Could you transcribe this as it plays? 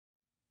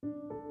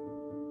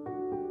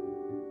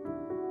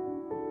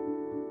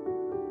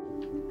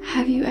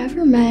Have you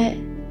ever met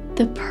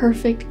the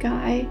perfect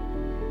guy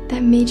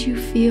that made you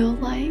feel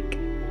like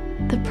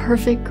the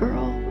perfect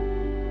girl?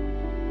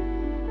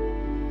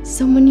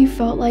 Someone you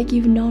felt like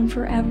you've known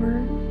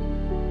forever.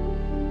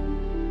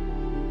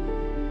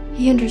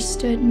 He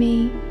understood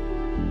me.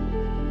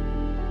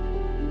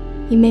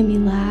 He made me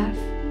laugh.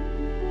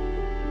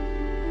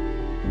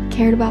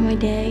 Cared about my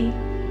day.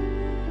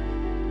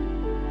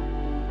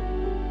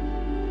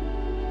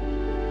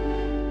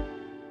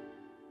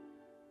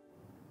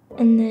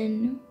 And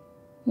then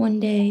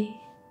one day,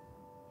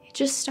 it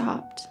just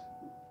stopped.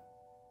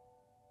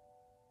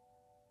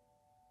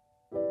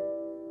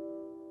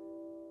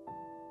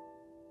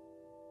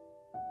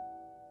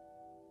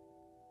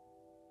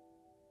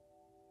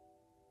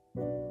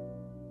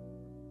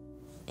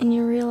 And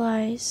you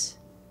realize,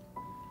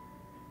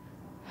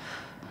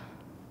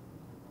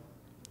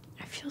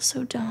 I feel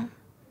so dumb.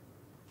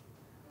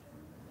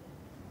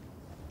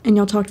 And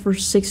y'all talked for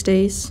 6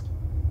 days?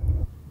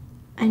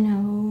 I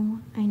know.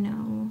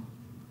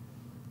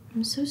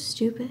 I'm so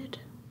stupid.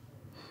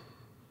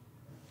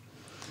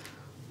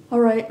 All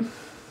right,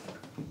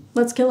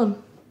 let's kill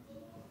him.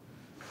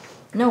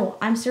 No,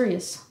 I'm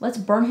serious. Let's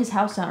burn his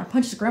house down or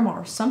punch his grandma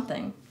or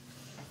something.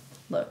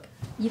 Look,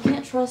 you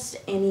can't trust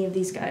any of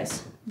these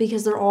guys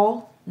because they're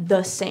all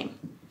the same.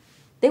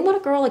 They want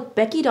a girl like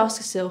Becky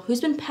Doskasil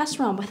who's been passed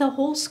around by the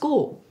whole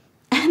school.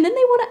 And then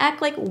they want to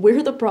act like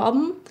we're the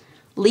problem,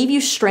 leave you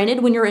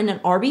stranded when you're in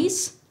an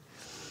Arby's.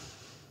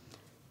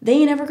 They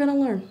ain't ever gonna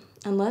learn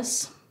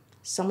unless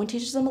someone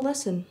teaches them a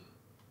lesson,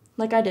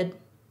 like I did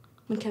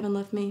when Kevin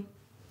left me.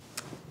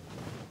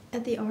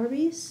 At the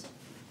Arby's?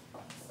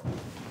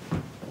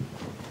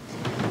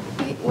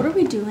 Wait, what are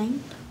we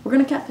doing? We're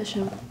gonna catfish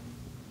him.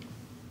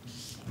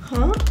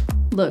 Huh?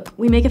 Look,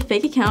 we make a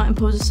fake account and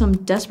pose as some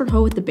desperate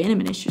hoe with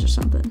abandonment issues or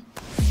something.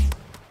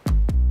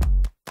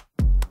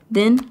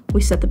 Then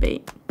we set the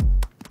bait.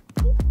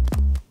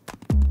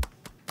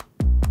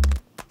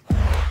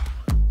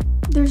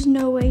 There's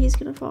no way he's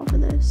gonna fall for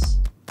this.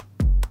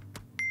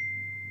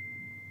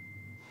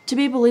 To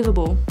be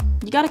believable,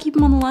 you gotta keep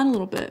him on the line a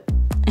little bit.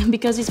 And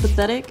because he's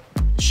pathetic,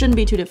 it shouldn't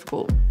be too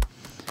difficult.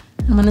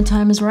 And when the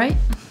time is right,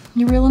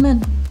 you reel him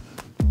in.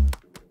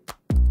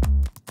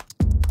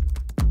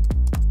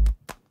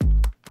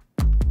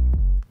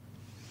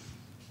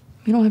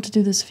 You don't have to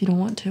do this if you don't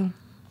want to.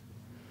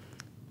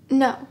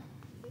 No,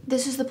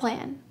 this is the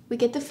plan. We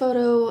get the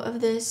photo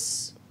of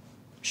this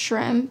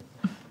shrimp,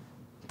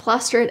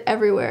 plaster it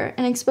everywhere,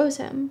 and expose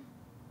him.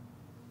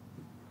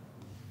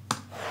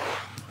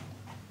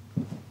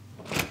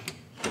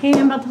 Hey,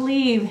 I'm about to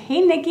leave.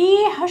 Hey,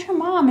 Nikki, how's your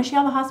mom? Is she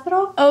out of the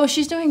hospital? Oh,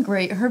 she's doing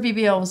great. Her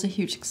BBL was a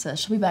huge success.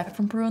 She'll be back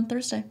from Peru on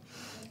Thursday.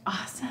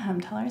 Awesome.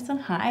 Tell her I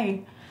said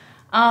hi.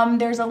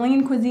 There's a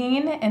lean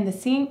cuisine in the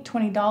sink,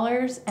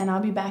 $20, and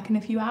I'll be back in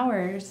a few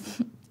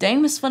hours.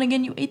 Dang, Miss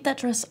Funnigan, you ate that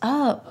dress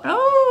up.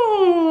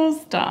 Oh,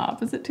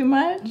 stop. Is it too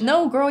much?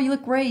 No, girl, you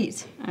look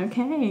great.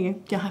 Okay.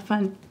 Y'all have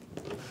fun.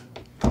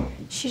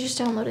 She just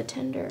downloaded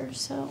Tinder,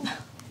 so.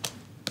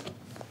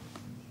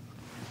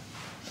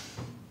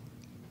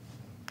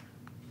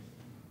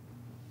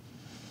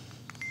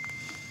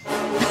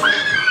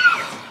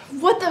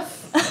 What the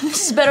f-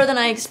 This is better than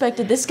I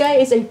expected. This guy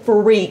is a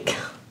freak.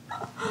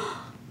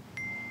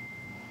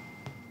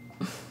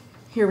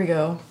 Here we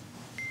go.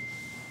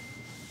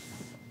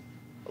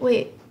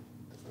 Wait,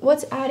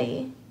 what's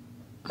Addie?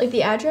 Like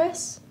the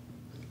address?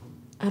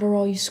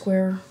 Adderall, you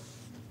square.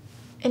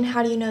 And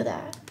how do you know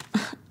that?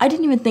 I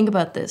didn't even think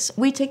about this.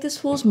 We take this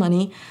fool's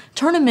money,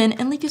 turn him in,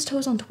 and leak his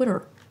toes on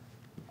Twitter.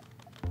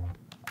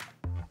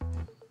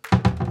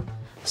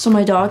 So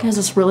my dog has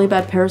this really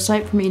bad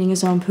parasite from eating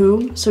his own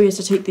poo, so he has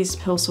to take these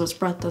pills so his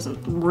breath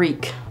doesn't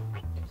reek.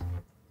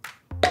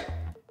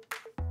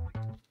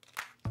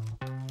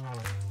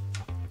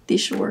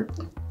 These should work.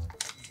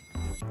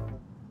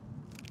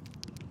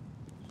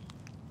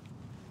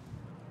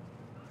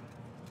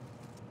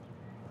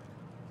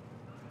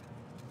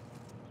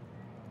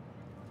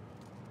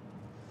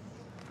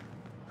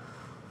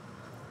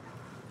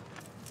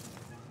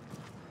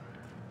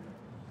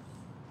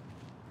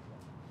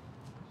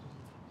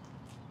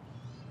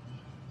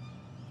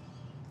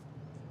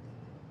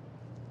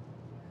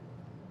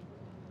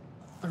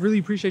 I really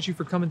appreciate you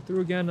for coming through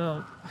again.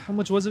 How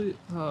much was it?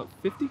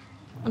 50?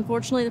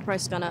 Unfortunately, the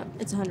price has gone up.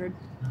 It's 100.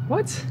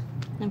 What?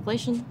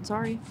 Inflation,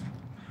 sorry.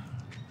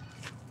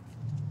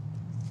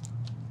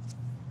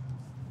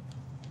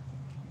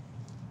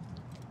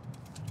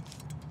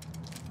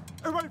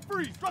 Everybody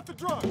freeze! Drop the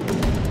drum!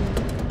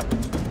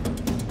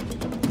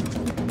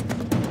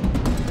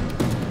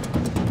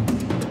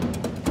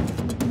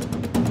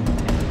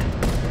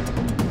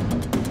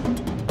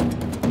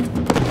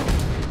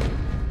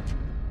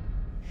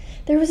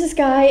 There was this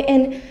guy,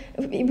 and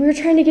we were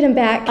trying to get him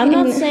back. I'm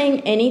not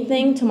saying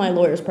anything till my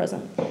lawyer's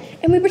present.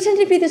 And we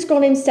pretended to be this girl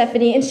named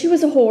Stephanie, and she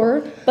was a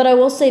whore. But I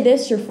will say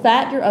this, you're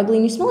fat, you're ugly,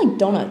 and you smell like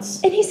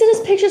donuts. And he sent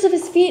us pictures of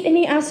his feet, and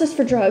he asked us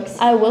for drugs.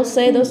 I will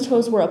say those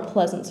toes were a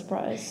pleasant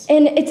surprise.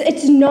 And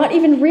it's not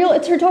even real.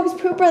 It's her dog's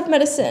poop breath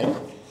medicine.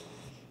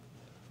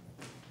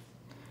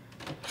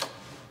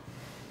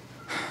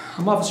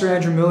 I'm Officer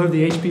Andrew Miller of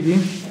the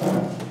HPD.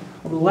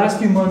 Over the last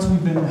few months,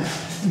 we've been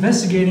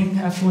investigating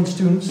affluent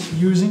students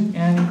using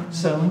and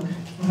selling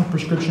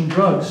prescription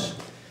drugs.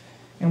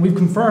 And we've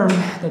confirmed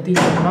that these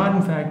are not,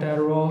 in fact,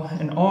 Adderall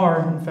and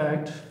are, in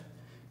fact,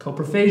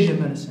 coprophagia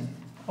medicine,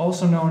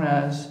 also known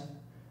as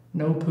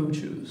no poo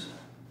chews.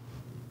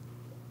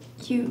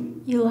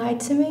 You lied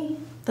to me?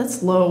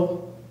 That's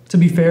low. To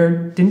be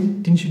fair,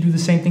 didn't you do the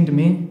same thing to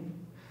me?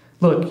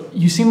 Look,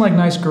 you seem like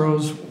nice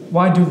girls.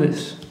 Why do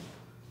this?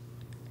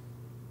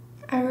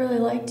 I really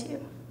liked you.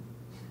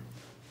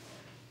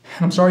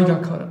 And I'm sorry you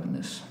got caught up in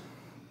this.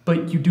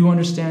 But you do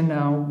understand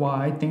now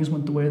why things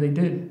went the way they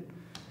did.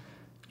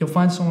 You'll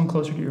find someone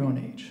closer to your own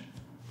age.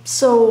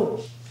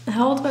 So,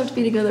 how old do I have to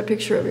be to get a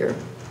picture of you?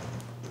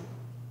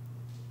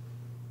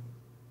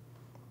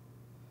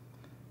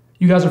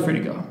 You guys are free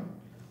to go.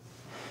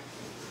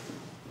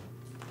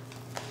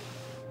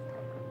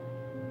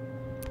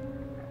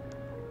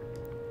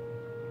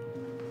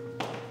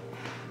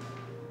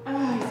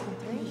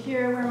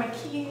 Here, where are my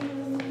keys? You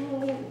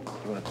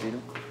want to feed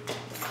him?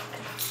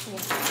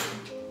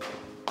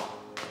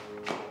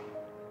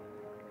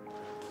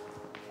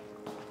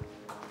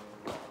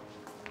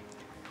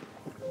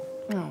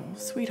 Oh,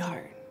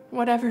 sweetheart.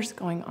 Whatever's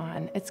going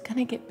on, it's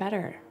gonna get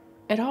better.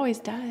 It always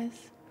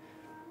does.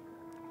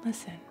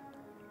 Listen,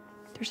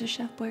 there's a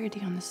Chef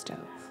Boyardee on the stove.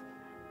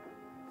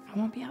 I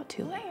won't be out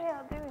too late.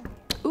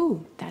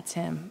 Ooh, that's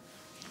him.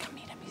 Come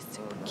meet him, he's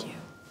super cute.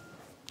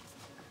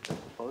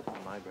 Supposed to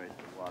migrate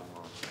to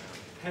Guatemala.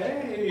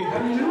 Hey,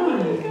 how you doing?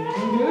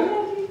 You good?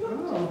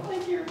 Oh.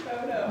 Like your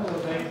photo. Oh,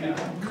 thank you.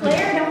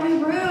 Claire, don't be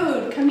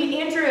rude. Come meet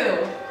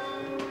Andrew.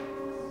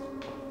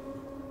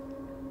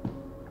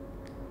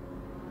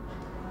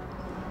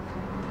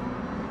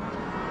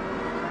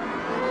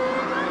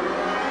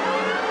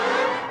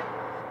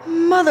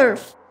 Mother.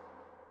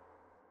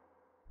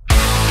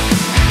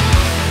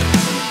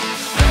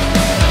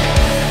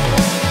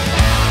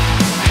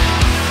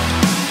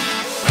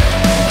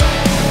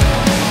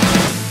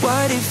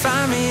 What if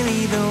I'm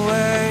really the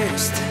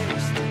worst?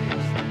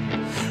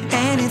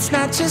 And it's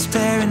not just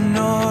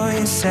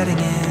paranoia setting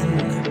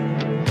in.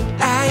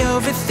 I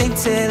overthink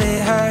till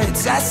it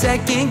hurts. I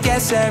second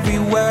guess every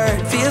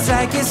word. Feels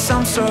like it's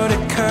some sort of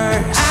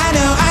curse. I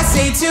know I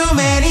say too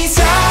many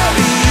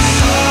sorries.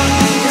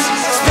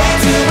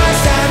 Spend too much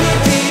time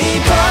in